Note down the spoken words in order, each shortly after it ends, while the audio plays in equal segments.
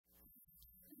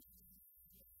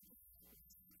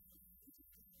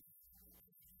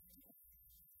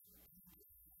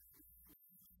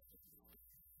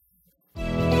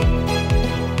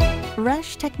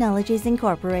Rush Technologies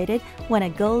Incorporated won a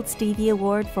Gold Stevie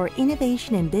Award for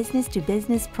Innovation in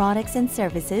Business-to-Business Products and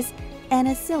Services and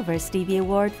a Silver Stevie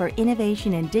Award for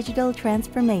Innovation in Digital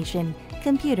Transformation,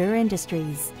 Computer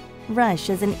Industries. Rush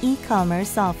is an e-commerce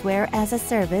software as a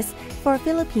service for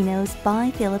Filipinos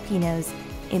by Filipinos,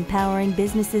 empowering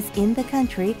businesses in the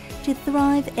country to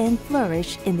thrive and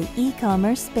flourish in the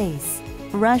e-commerce space.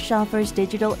 Rush offers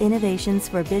digital innovations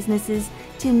for businesses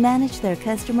to manage their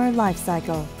customer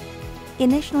lifecycle.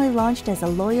 Initially launched as a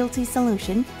loyalty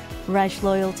solution, Rush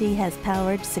Loyalty has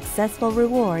powered successful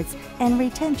rewards and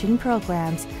retention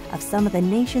programs of some of the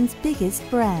nation's biggest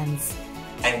brands.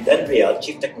 I'm Dan Real,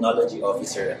 Chief Technology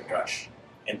Officer at Rush,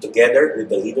 and together with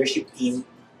the leadership team,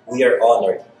 we are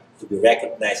honored to be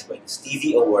recognized by the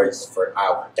Stevie Awards for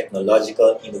our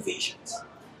technological innovations.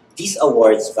 These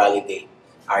awards validate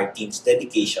our team's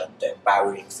dedication to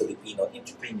empowering Filipino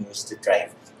entrepreneurs to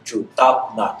thrive through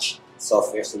top-notch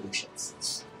software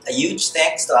solutions. A huge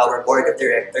thanks to our board of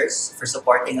directors for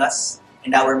supporting us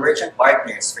and our merchant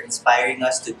partners for inspiring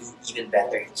us to do even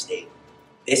better each day.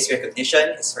 This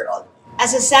recognition is for all.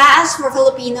 As a SaaS for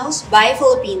Filipinos by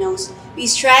Filipinos, we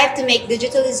strive to make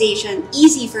digitalization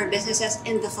easy for businesses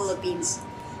in the Philippines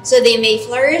so they may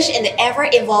flourish in the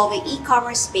ever-evolving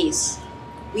e-commerce space.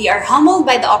 We are humbled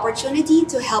by the opportunity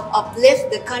to help uplift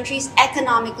the country's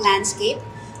economic landscape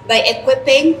by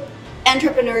equipping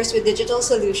entrepreneurs with digital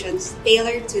solutions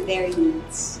tailored to their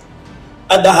needs.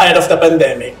 At the height of the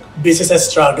pandemic, businesses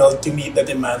struggled to meet the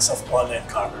demands of online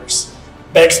commerce.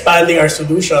 By expanding our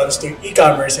solutions to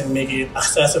e-commerce and making it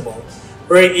accessible,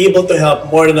 we're able to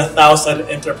help more than 1,000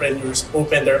 entrepreneurs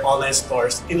open their online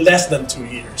stores in less than 2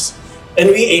 years. And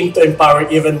we aim to empower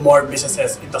even more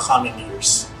businesses in the coming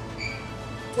years.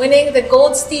 Winning the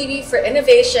Gold Stevie for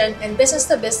Innovation in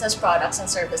Business-to-Business Products and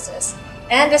Services,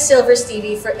 and the Silver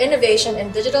Stevie for Innovation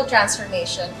in Digital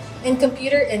Transformation in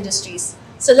Computer Industries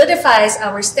solidifies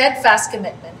our steadfast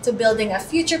commitment to building a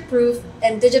future-proof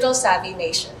and digital-savvy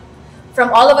nation.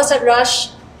 From all of us at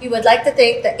Rush, we would like to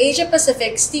thank the Asia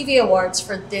Pacific Stevie Awards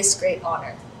for this great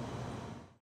honor.